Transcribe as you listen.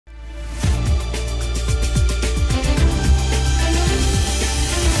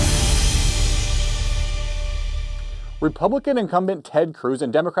Republican incumbent Ted Cruz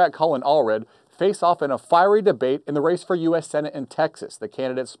and Democrat Colin Allred face off in a fiery debate in the race for U.S. Senate in Texas. The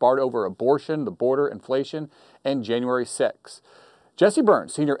candidates sparred over abortion, the border, inflation, and January 6. Jesse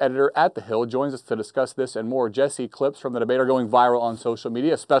Byrnes, senior editor at The Hill, joins us to discuss this and more. Jesse, clips from the debate are going viral on social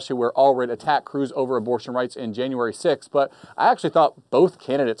media, especially where Allred attacked Cruz over abortion rights in January 6. But I actually thought both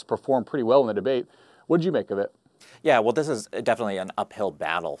candidates performed pretty well in the debate. What did you make of it? Yeah, well, this is definitely an uphill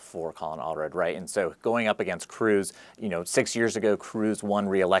battle for Colin Allred, right? And so going up against Cruz, 6 years ago, Cruz won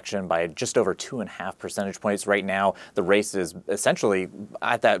re-election by just over 2.5 percentage points. Right now, the race is essentially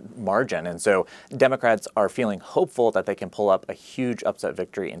at that margin. And so Democrats are feeling hopeful that they can pull up a huge upset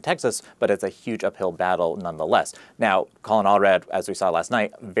victory in Texas, but it's a huge uphill battle nonetheless. Now, Colin Allred, as we saw last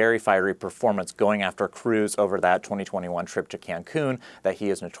night, very fiery performance going after Cruz over that 2021 trip to Cancun that he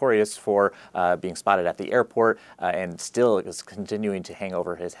is notorious for being spotted at the airport. And still is continuing to hang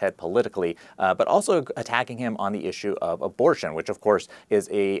over his head politically, but also attacking him on the issue of abortion, which of course is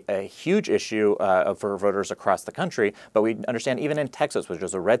a huge issue for voters across the country. But we understand even in Texas, which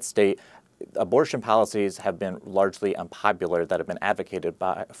is a red state, abortion policies have been largely unpopular that have been advocated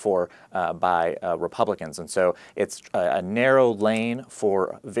by Republicans. And so it's a narrow lane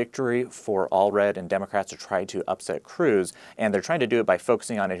for victory for Allred and Democrats to try to upset Cruz. And they're trying to do it by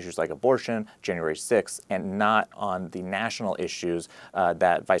focusing on issues like abortion, January 6th, and not on the national issues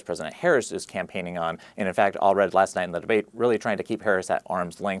that Vice President Harris is campaigning on. And in fact, Allred last night in the debate really trying to keep Harris at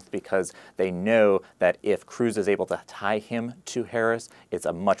arm's length because they know that if Cruz is able to tie him to Harris, it's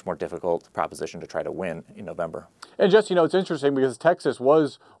a much more difficult proposition to try to win in November. And just, it's interesting because Texas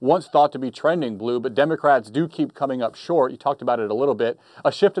was once thought to be trending blue, but Democrats do keep coming up short. You talked about it a little bit.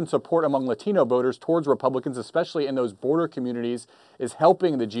 A shift in support among Latino voters towards Republicans, especially in those border communities, is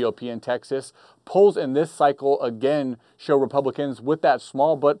helping the GOP in Texas. Polls in this cycle, again, show Republicans with that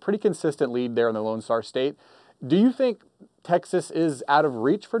small but pretty consistent lead there in the Lone Star State. Do you think Texas is out of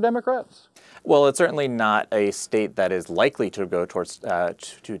reach for Democrats? Well, it's certainly not a state that is likely to go towards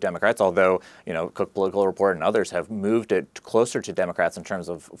to Democrats, although, Cook Political Report and others have moved it closer to Democrats in terms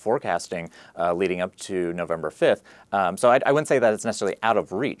of forecasting leading up to November 5th. So I wouldn't say that it's necessarily out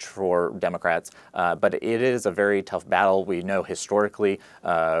of reach for Democrats, but it is a very tough battle. We know historically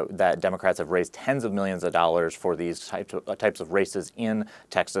that Democrats have raised tens of millions of dollars for these types of races in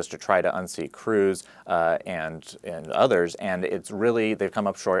Texas to try to unseat Cruz and others, and it's really, they've come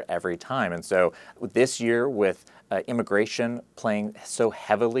up short every time. And so this year, with immigration playing so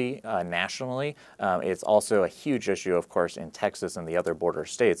heavily nationally, it's also a huge issue, of course, in Texas and the other border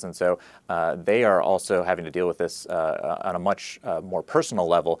states. And so they are also having to deal with this on a much more personal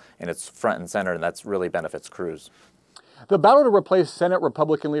level, and it's front and center, and that's really benefits Cruz. The battle to replace Senate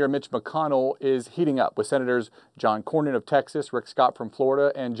Republican leader Mitch McConnell is heating up, with Senators John Cornyn of Texas, Rick Scott from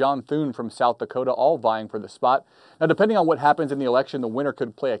Florida, and John Thune from South Dakota all vying for the spot. Now, depending on what happens in the election, the winner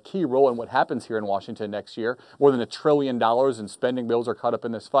could play a key role in what happens here in Washington next year. More than $1 trillion in spending bills are caught up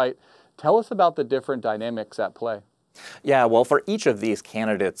in this fight. Tell us about the different dynamics at play. Yeah, well, for each of these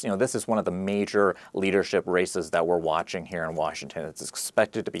candidates, this is one of the major leadership races that we're watching here in Washington. It's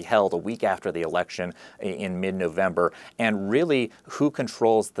expected to be held a week after the election in mid-November. And really, who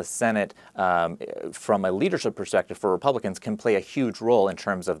controls the Senate from a leadership perspective for Republicans can play a huge role in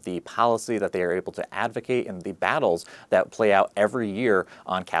terms of the policy that they are able to advocate and the battles that play out every year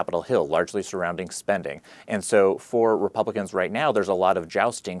on Capitol Hill, largely surrounding spending. And so for Republicans right now, there's a lot of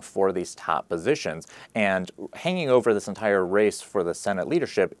jousting for these top positions. And hanging over this entire race for the Senate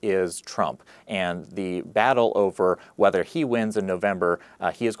leadership is Trump. And the battle over whether he wins in November,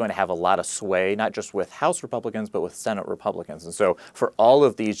 he is going to have a lot of sway, not just with House Republicans, but with Senate Republicans. And so for all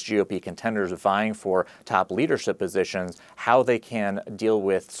of these GOP contenders vying for top leadership positions, how they can deal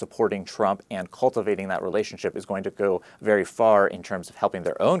with supporting Trump and cultivating that relationship is going to go very far in terms of helping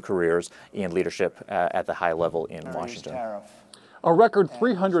their own careers in leadership at the high level in Washington. A record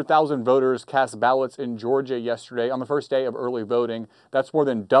 300,000 voters cast ballots in Georgia yesterday on the first day of early voting. That's more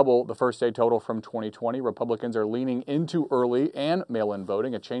than double the first day total from 2020. Republicans are leaning into early and mail-in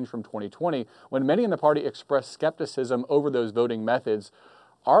voting, a change from 2020, when many in the party expressed skepticism over those voting methods.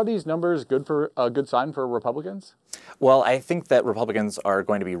 Are these numbers a good sign for Republicans? Well, I think that Republicans are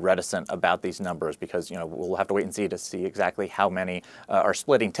going to be reticent about these numbers because, we'll have to wait and see exactly how many are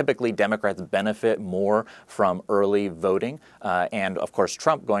splitting. Typically, Democrats benefit more from early voting. And of course,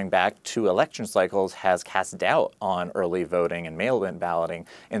 Trump, going back 2 election cycles, has cast doubt on early voting and mail-in balloting.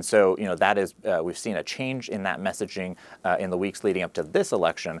 And so, that is, we've seen a change in that messaging in the weeks leading up to this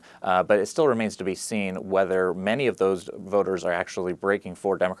election. But it still remains to be seen whether many of those voters are actually breaking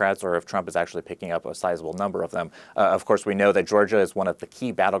for Democrats or if Trump is actually picking up a sizable number of them. Of course, we know that Georgia is one of the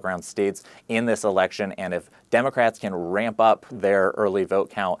key battleground states in this election, and if Democrats can ramp up their early vote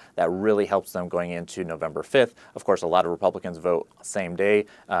count, that really helps them going into November 5th. Of course, a lot of Republicans vote same day,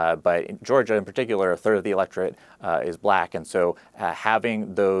 but in Georgia in particular, a third of the electorate is black, and so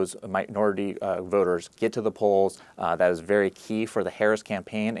having those minority voters get to the polls, that is very key for the Harris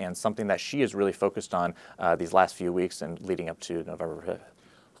campaign and something that she is really focused on these last few weeks and leading up to November 5th.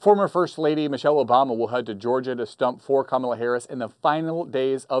 Former First Lady Michelle Obama will head to Georgia to stump for Kamala Harris in the final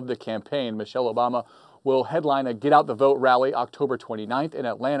days of the campaign. Michelle Obama will headline a Get Out the Vote rally October 29th in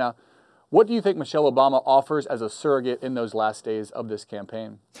Atlanta. What do you think Michelle Obama offers as a surrogate in those last days of this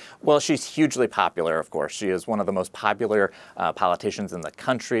campaign? Well, she's hugely popular, of course. She is one of the most popular politicians in the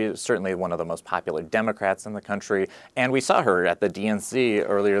country, certainly one of the most popular Democrats in the country. And we saw her at the DNC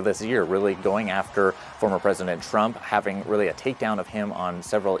earlier this year, really going after former President Trump, having really a takedown of him on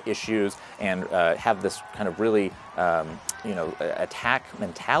several issues, and have this kind of really attack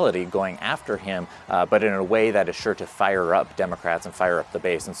mentality going after him, but in a way that is sure to fire up Democrats and fire up the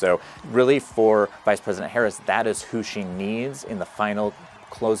base. And so really for Vice President Harris, that is who she needs in the final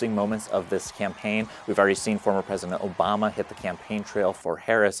closing moments of this campaign. We've already seen former President Obama hit the campaign trail for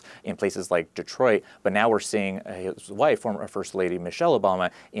Harris in places like Detroit, but now we're seeing his wife, former First Lady Michelle Obama,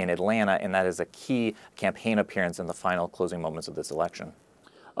 in Atlanta, and that is a key campaign appearance in the final closing moments of this election.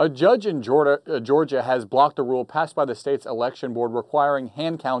 A judge in Georgia has blocked a rule passed by the state's election board requiring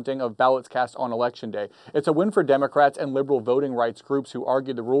hand counting of ballots cast on Election Day. It's a win for Democrats and liberal voting rights groups who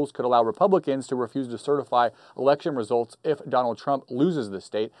argued the rules could allow Republicans to refuse to certify election results if Donald Trump loses the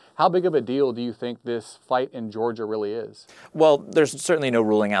state. How big of a deal do you think this fight in Georgia really is? Well, there's certainly no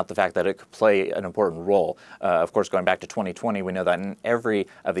ruling out the fact that it could play an important role. Of course, going back to 2020, we know that in every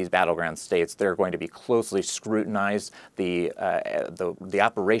of these battleground states, they're going to be closely scrutinized. The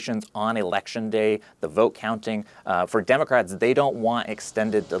operations on Election Day, the vote counting. For Democrats, they don't want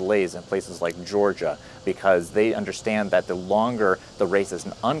extended delays in places like Georgia because they understand that the longer the race is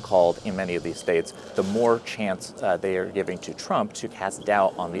uncalled in many of these states, the more chance they are giving to Trump to cast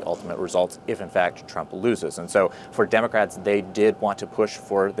doubt on the ultimate results if, in fact, Trump loses. And so for Democrats, they did want to push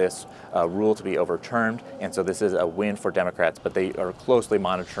for this rule to be overturned. And so this is a win for Democrats, but they are closely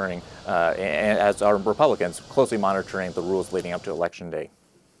monitoring, as are Republicans, closely monitoring the rules leading up to Election Day.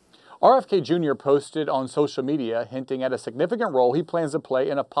 RFK Jr. posted on social media hinting at a significant role he plans to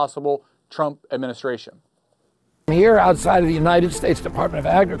play in a possible Trump administration. I'm here outside of the United States Department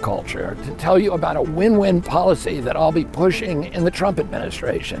of Agriculture to tell you about a win-win policy that I'll be pushing in the Trump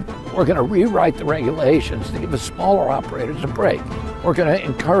administration. We're going to rewrite the regulations to give the smaller operators a break. We're going to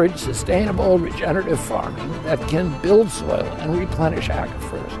encourage sustainable regenerative farming that can build soil and replenish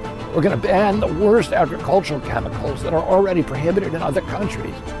aquifers. We're going to ban the worst agricultural chemicals that are already prohibited in other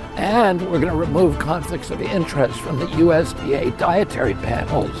countries. And we're going to remove conflicts of interest from the USDA dietary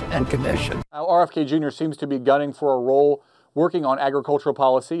panels and commission. Now, RFK Jr. seems to be gunning for a role working on agricultural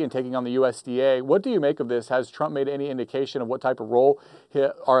policy and taking on the USDA. What do you make of this? Has Trump made any indication of what type of role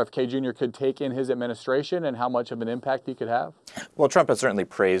RFK Jr. could take in his administration and how much of an impact he could have? Well, Trump has certainly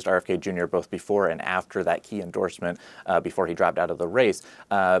praised RFK Jr. both before and after that key endorsement, before he dropped out of the race.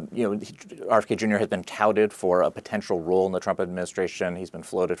 RFK Jr. has been touted for a potential role in the Trump administration. He's been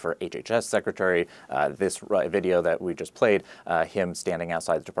floated for HHS secretary. This video that we just played, him standing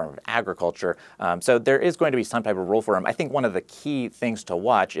outside the Department of Agriculture. So there is going to be some type of role for him. I think one of the key things to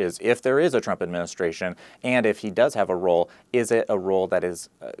watch is if there is a Trump administration, and if he does have a role, is it a role that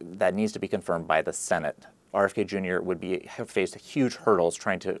needs to be confirmed by the Senate? RFK Jr. would have faced huge hurdles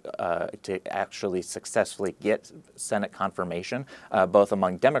trying to actually successfully get Senate confirmation, both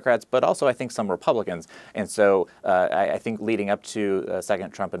among Democrats, but also I think some Republicans. And so I think leading up to a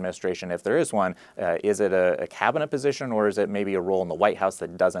second Trump administration, if there is one, is it a cabinet position or is it maybe a role in the White House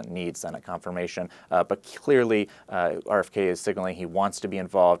that doesn't need Senate confirmation? But clearly RFK is signaling he wants to be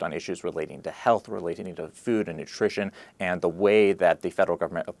involved on issues relating to health, relating to food and nutrition, and the way that the federal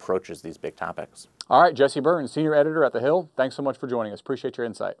government approaches these big topics. All right, Jesse Byrnes, senior editor at The Hill. Thanks so much for joining us. Appreciate your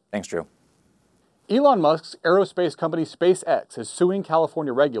insight. Thanks, Drew. Elon Musk's aerospace company SpaceX is suing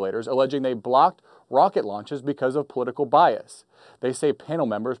California regulators, alleging they blocked rocket launches because of political bias. They say panel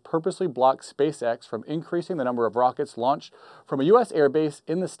members purposely blocked SpaceX from increasing the number of rockets launched from a U.S. airbase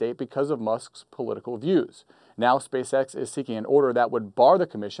in the state because of Musk's political views. Now SpaceX is seeking an order that would bar the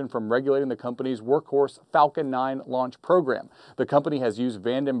commission from regulating the company's workhorse Falcon 9 launch program. The company has used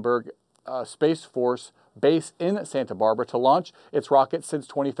Vandenberg Space Force Base in Santa Barbara to launch its rockets since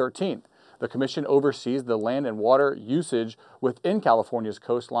 2013. The commission oversees the land and water usage within California's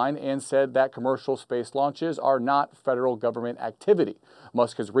coastline and said that commercial space launches are not federal government activity.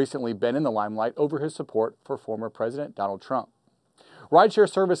 Musk has recently been in the limelight over his support for former President Donald Trump. Rideshare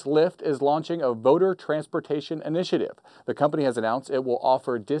service Lyft is launching a voter transportation initiative. The company has announced it will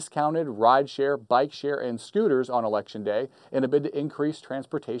offer discounted rideshare, bike share, and scooters on Election Day in a bid to increase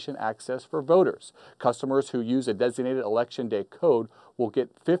transportation access for voters. Customers who use a designated Election Day code will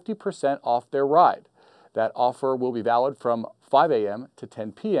get 50% off their ride. That offer will be valid from 5 a.m. to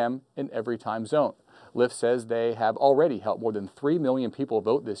 10 p.m. in every time zone. Lyft says they have already helped more than 3 million people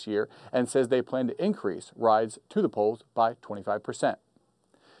vote this year and says they plan to increase rides to the polls by 25%.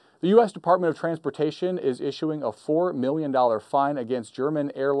 The U.S. Department of Transportation is issuing a $4 million fine against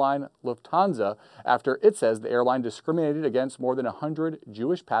German airline Lufthansa after it says the airline discriminated against more than 100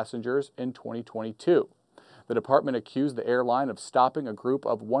 Jewish passengers in 2022. The department accused the airline of stopping a group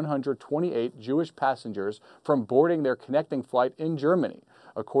of 128 Jewish passengers from boarding their connecting flight in Germany.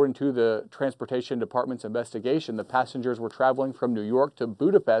 According to the Transportation Department's investigation, the passengers were traveling from New York to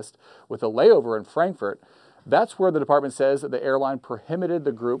Budapest with a layover in Frankfurt. That's where the department says that the airline prohibited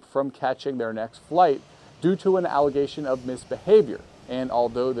the group from catching their next flight due to an allegation of misbehavior. And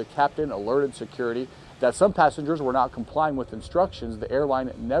although the captain alerted security that some passengers were not complying with instructions, the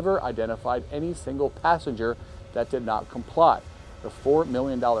airline never identified any single passenger that did not comply. The $4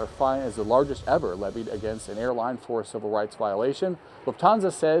 million fine is the largest ever levied against an airline for a civil rights violation.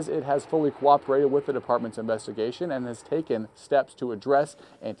 Lufthansa says it has fully cooperated with the department's investigation and has taken steps to address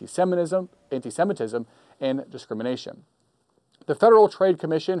anti-Semitism and discrimination. The Federal Trade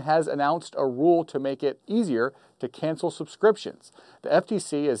Commission has announced a rule to make it easier to cancel subscriptions. The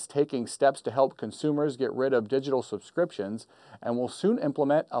FTC is taking steps to help consumers get rid of digital subscriptions and will soon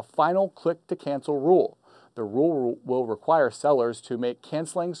implement a final click-to-cancel rule. The rule will require sellers to make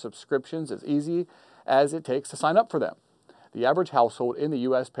canceling subscriptions as easy as it takes to sign up for them. The average household in the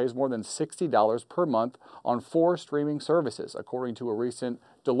U.S. pays more than $60 per month on 4 streaming services, according to a recent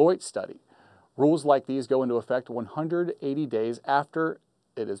Deloitte study. Rules like these go into effect 180 days after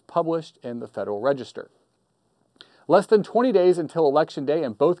it is published in the Federal Register. Less than 20 days until Election Day,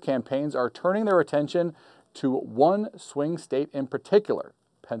 and both campaigns are turning their attention to one swing state in particular,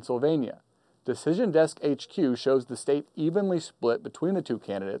 Pennsylvania. Decision Desk HQ shows the state evenly split between the two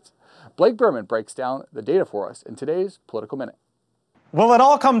candidates. Blake Berman breaks down the data for us in today's Political Minute. Will it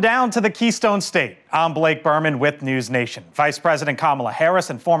all come down to the Keystone State? I'm Blake Berman with News Nation. Vice President Kamala Harris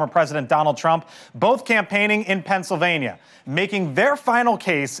and former President Donald Trump both campaigning in Pennsylvania, making their final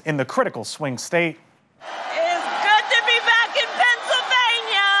case in the critical swing state. It's good to be back in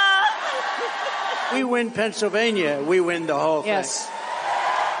Pennsylvania. We win Pennsylvania, we win the whole thing. Yes.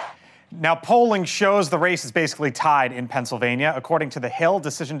 Now, polling shows the race is basically tied in Pennsylvania. According to the Hill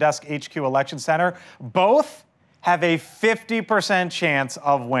Decision Desk HQ Election Center, both have a 50% chance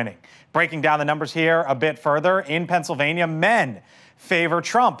of winning. Breaking down the numbers here a bit further, in Pennsylvania, men favor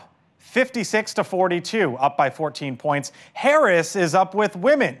Trump, 56-42, up by 14 points. Harris is up with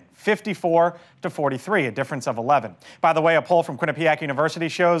women, 54-43, a difference of 11. By the way, a poll from Quinnipiac University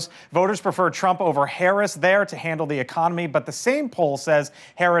shows voters prefer Trump over Harris there to handle the economy, but the same poll says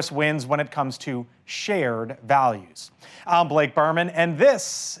Harris wins when it comes to shared values. I'm Blake Berman, and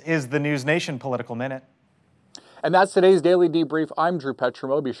this is the News Nation Political Minute. And that's today's Daily Debrief. I'm Drew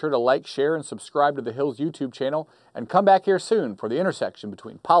Petrimoulx. Be sure to like, share, and subscribe to the Hill's YouTube channel, and come back here soon for the intersection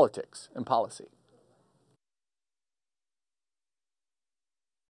between politics and policy.